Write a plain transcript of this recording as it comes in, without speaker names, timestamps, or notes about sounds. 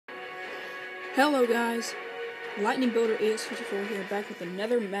Hello guys, Lightning Builder EX54 here, back with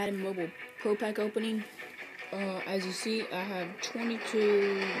another Madden Mobile Pro Pack opening. As you see, I have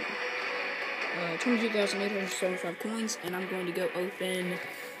 22,875 coins, and I'm going to go open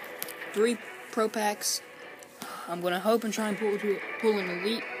 3 Pro Packs. I'm going to hope and try and pull an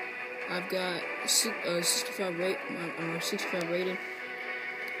Elite. I've got 65 rated.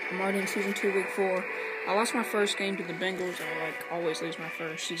 I'm already in Season 2, Week 4. I lost my first game to the Bengals. I always lose my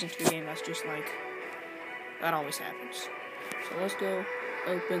first Season 2 game. That's just that always happens. So let's go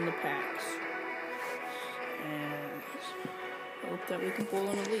open the packs. And hope that we can pull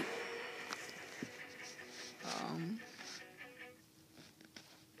an Elite.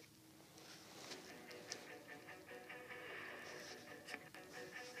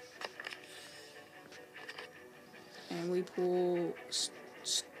 And we pull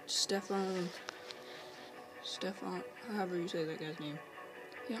Stefan, however you say that guy's name.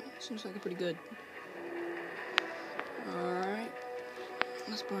 Yeah, seems like a pretty good. Alright,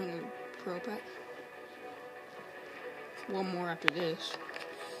 let's buy another Pro Pack. One more after this.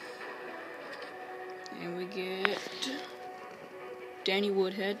 And we get Danny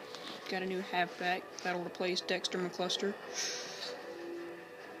Woodhead. Got a new halfback that'll replace Dexter McCluster.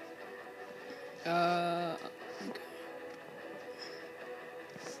 Okay.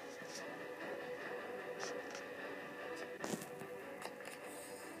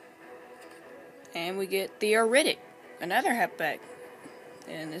 And we get Theoretic, another halfback,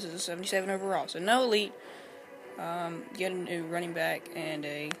 and this is a 77 overall. So no Elite. Get a new running back and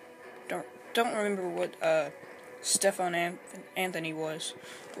a don't remember what Stefan Anthony was.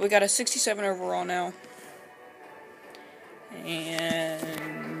 But we got a 67 overall now,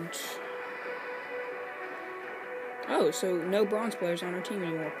 and so no bronze players on our team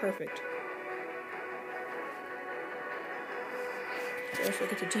anymore. Perfect. So let's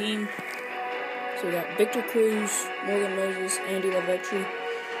look at the team. So we got Victor Cruz, Morgan Moses, Andy Lavetri,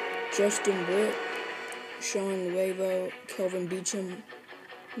 Justin Britt, Sean Luevo, Kelvin Beecham,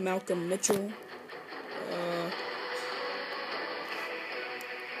 Malcolm Mitchell,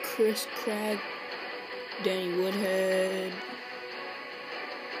 Chris Craig, Danny Woodhead,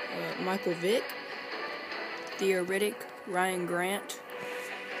 Michael Vick, Theoretic, Ryan Grant.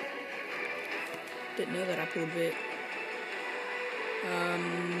 Didn't know that I pulled Vic.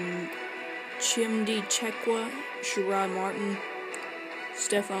 Chimdi Chekwa, Sherrod Martin,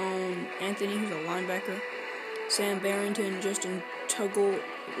 Stefan Anthony, who's a linebacker, Sam Barrington, Justin Tuggle,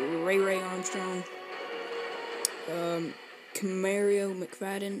 Ray Armstrong, Camario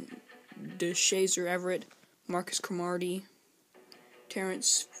McFadden, DeShazer Everett, Marcus Cromartie,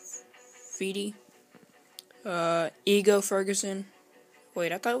 Terrence Feedy, Ego Ferguson.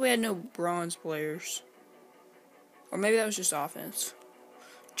 Wait, I thought we had no bronze players. Or maybe that was just offense.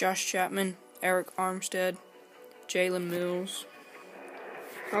 Josh Chapman, Eric Armstead, Jalen Mills.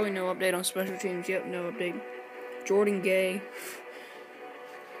 Probably no update on special teams. Yep, no update. Jordan Gay,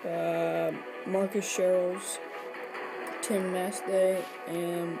 Marcus Sherrills, Tim Nastay,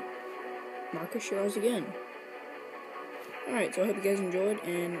 and Marcus Sherrills again. Alright, so I hope you guys enjoyed,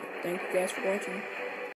 and thank you guys for watching.